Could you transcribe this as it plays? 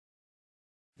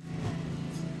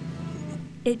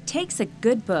It takes a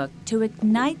good book to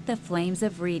ignite the flames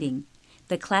of reading.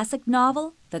 The classic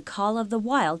novel, The Call of the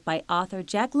Wild by author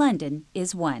Jack London,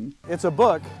 is one. It's a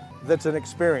book that's an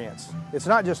experience. It's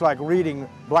not just like reading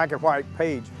black and white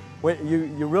page. When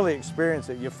you really experience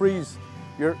it, you freeze,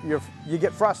 you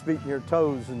get frostbite in your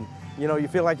toes, and you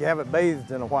feel like you haven't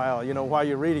bathed in a while, while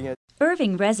you're reading it.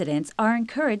 Irving residents are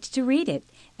encouraged to read it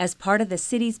as part of the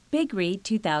city's Big Read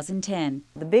 2010.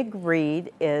 The Big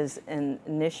Read is an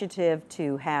initiative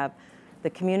to have the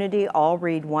community all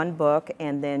read one book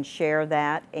and then share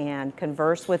that and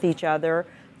converse with each other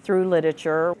through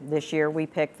literature. This year we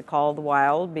picked The Call of the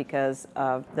Wild because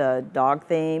of the dog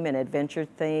theme and adventure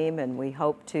theme, and we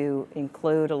hope to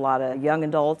include a lot of young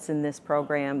adults in this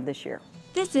program this year.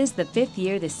 This is the 5th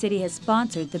year the city has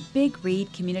sponsored the Big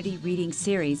Read Community Reading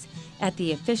Series. At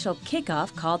the official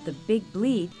kickoff called the Big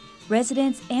Bleed,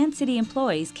 residents and city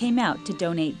employees came out to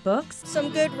donate books,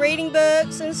 some good reading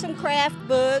books and some craft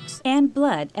books, and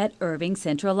blood at Irving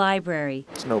Central Library.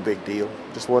 It's no big deal.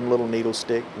 Just one little needle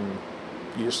stick, and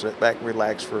you just sit back and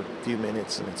relax for a few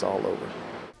minutes and it's all over.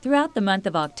 Throughout the month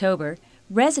of October,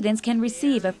 residents can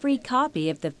receive a free copy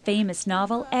of the famous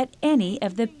novel at any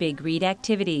of the Big Read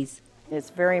activities. It's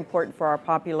very important for our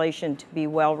population to be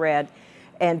well read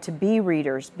and to be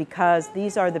readers, because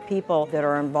these are the people that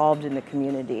are involved in the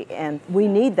community, and we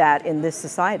need that in this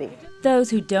society. Those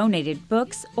who donated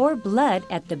books or blood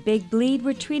at the Big Bleed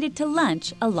were treated to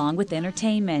lunch along with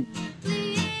entertainment.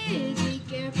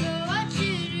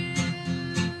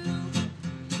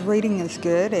 Reading is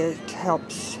good. It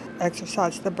helps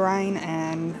exercise the brain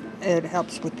and it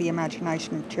helps with the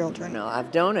imagination of children. No,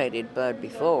 I've donated bud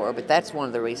before, but that's one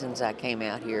of the reasons I came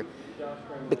out here,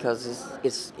 because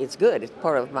it's good. It's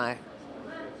part of my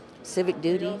civic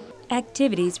duty.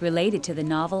 Activities related to the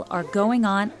novel are going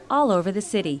on all over the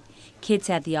city. Kids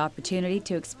had the opportunity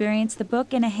to experience the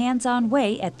book in a hands-on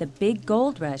way at the Big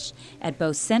Gold Rush at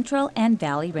both Central and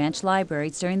Valley Ranch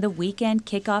Libraries during the weekend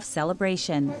kickoff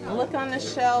celebration. Look on the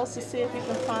shelves to see if you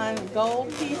can find gold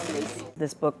pieces.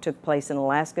 This book took place in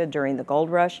Alaska during the gold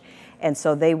rush, and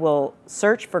so they will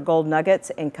search for gold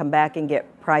nuggets and come back and get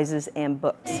prizes and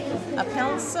books. A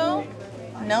pencil,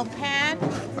 notepad,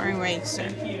 or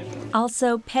eraser.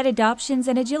 Also, pet adoptions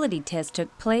and agility tests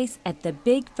took place at the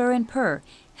Big Fur and Purr,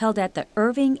 held at the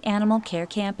Irving Animal Care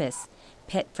Campus.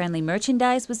 Pet-friendly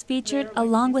merchandise was featured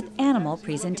along with animal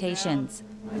presentations.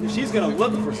 She's going to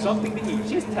look for something to eat.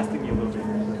 She's testing you a little bit.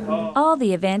 All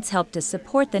the events helped to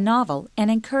support the novel and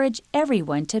encourage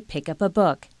everyone to pick up a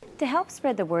book. To help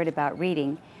spread the word about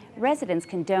reading, residents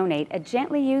can donate a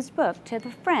gently used book to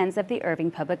the Friends of the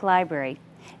Irving Public Library.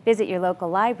 Visit your local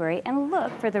library and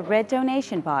look for the red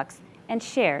donation box and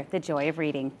share the joy of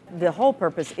reading. The whole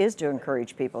purpose is to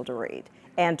encourage people to read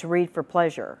and to read for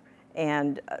pleasure.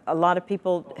 And a lot of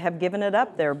people have given it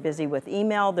up. They're busy with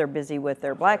email, they're busy with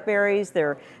their Blackberries,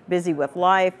 they're busy with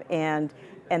life, and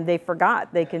they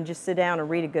forgot they can just sit down and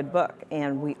read a good book,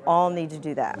 and we all need to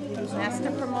do that. That's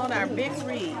to promote our Big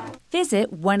Read.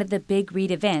 Visit one of the Big Read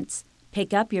events.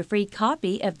 Pick up your free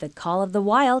copy of The Call of the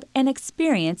Wild and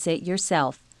experience it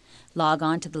yourself. Log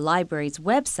on to the library's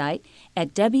website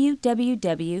at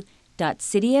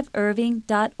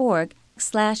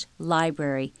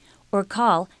www.cityofirving.org/library or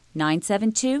call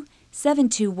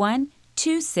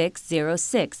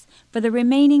 972-721-2606 for the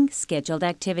remaining scheduled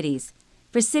activities.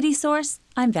 For CitySource,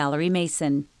 I'm Valerie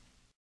Mason.